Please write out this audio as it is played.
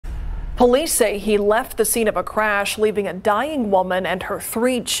Police say he left the scene of a crash, leaving a dying woman and her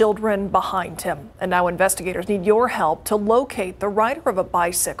 3 children behind him. And now investigators need your help to locate the rider of a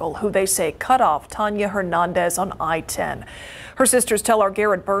bicycle who they say cut off Tanya Hernandez on I-10. Her sisters tell our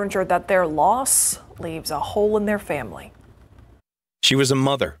Garrett Berger that their loss leaves a hole in their family. She was a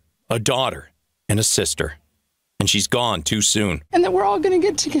mother, a daughter, and a sister. And she's gone too soon. And that we're all going to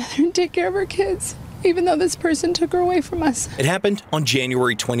get together and take care of our kids, even though this person took her away from us. It happened on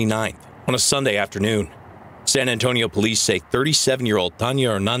January 29th, on a Sunday afternoon. San Antonio police say 37-year-old Tanya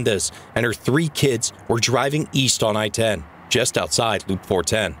Hernandez and her 3 kids were driving east on I-10, just outside Loop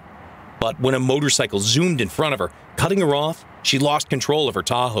 410. But when a motorcycle zoomed in front of her, cutting her off, she lost control of her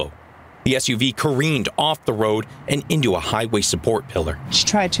Tahoe. The SUV careened off the road and into a highway support pillar. She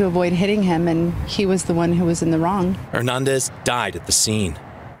tried to avoid hitting him, and he was the one who was in the wrong. Hernandez died at the scene.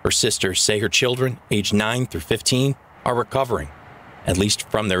 Her sisters say her children, aged 9 through 15, are recovering, at least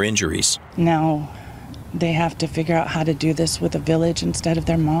from their injuries. Now they have to figure out how to do this with a village instead of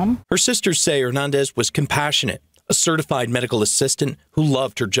their mom. Her sisters say Hernandez was compassionate, a certified medical assistant who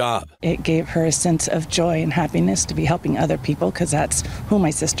loved her job. It gave her a sense of joy and happiness to be helping other people, because that's who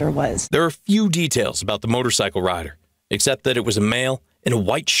my sister was. There are few details about the motorcycle rider, except that it was a male in a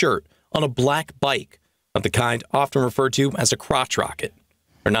white shirt on a black bike, not the kind often referred to as a crotch rocket.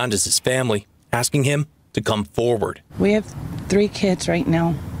 Hernandez's family asking him to come forward. We have 3 kids right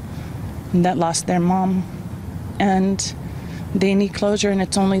now that lost their mom, and they need closure, and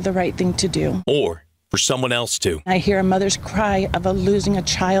it's only the right thing to do. Or for someone else to. I hear a mother's cry of losing a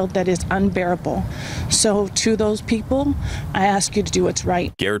child that is unbearable. So to those people, I ask you to do what's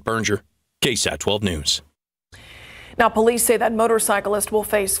right. Garrett Berger, KSAT 12 News. Now, police say that motorcyclist will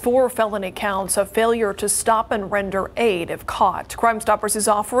face 4 felony counts of failure to stop and render aid if caught. Crime Stoppers is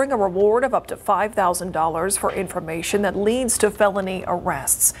offering a reward of up to $5,000 for information that leads to felony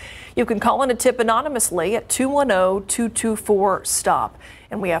arrests. You can call in a tip anonymously at 210-224-STOP.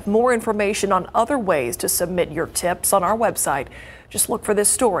 And we have more information on other ways to submit your tips on our website. Just look for this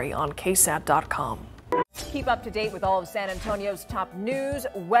story on ksat.com. Keep up to date with all of San Antonio's top news,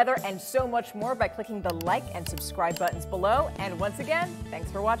 weather, and so much more by clicking the like and subscribe buttons below. And once again,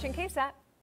 thanks for watching KSAT.